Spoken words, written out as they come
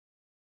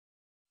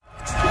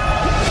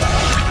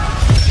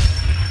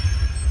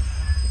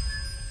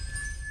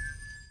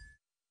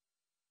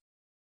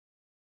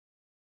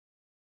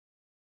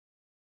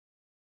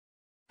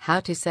How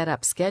to set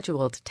up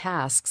scheduled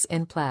tasks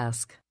in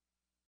Plesk.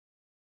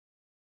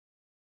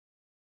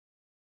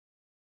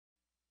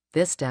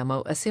 This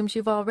demo assumes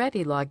you've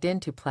already logged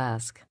into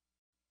Plesk.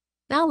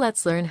 Now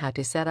let's learn how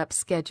to set up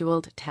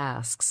scheduled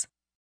tasks.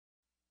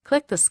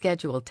 Click the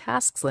Scheduled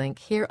Tasks link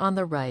here on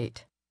the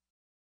right.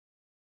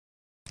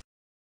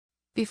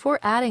 Before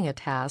adding a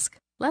task,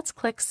 let's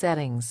click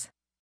Settings.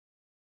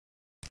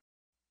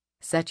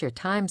 Set your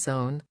time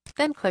zone,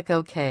 then click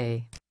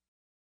OK.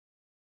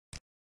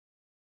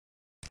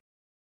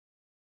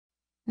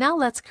 Now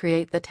let's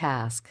create the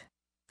task.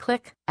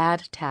 Click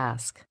Add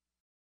Task.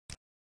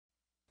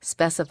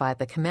 Specify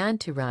the command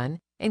to run,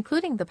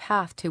 including the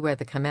path to where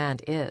the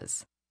command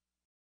is.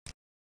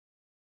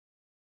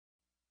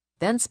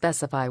 Then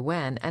specify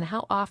when and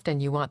how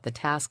often you want the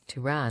task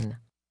to run.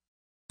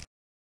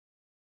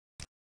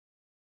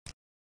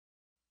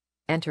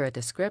 Enter a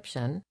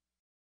description.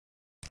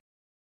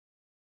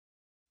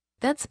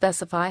 Then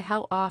specify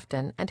how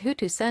often and who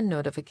to send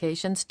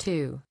notifications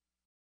to.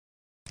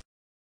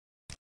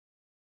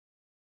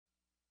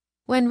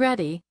 When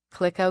ready,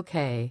 click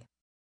OK.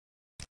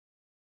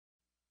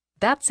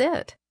 That's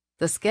it!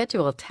 The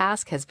scheduled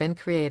task has been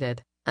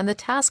created, and the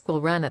task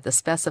will run at the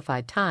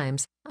specified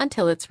times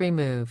until it's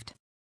removed.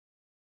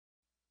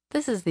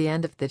 This is the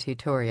end of the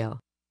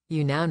tutorial.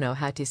 You now know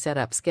how to set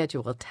up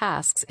scheduled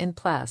tasks in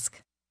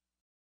Plesk.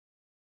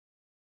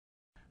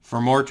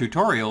 For more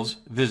tutorials,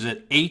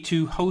 visit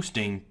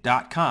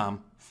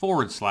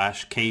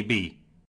a2hosting.com/KB.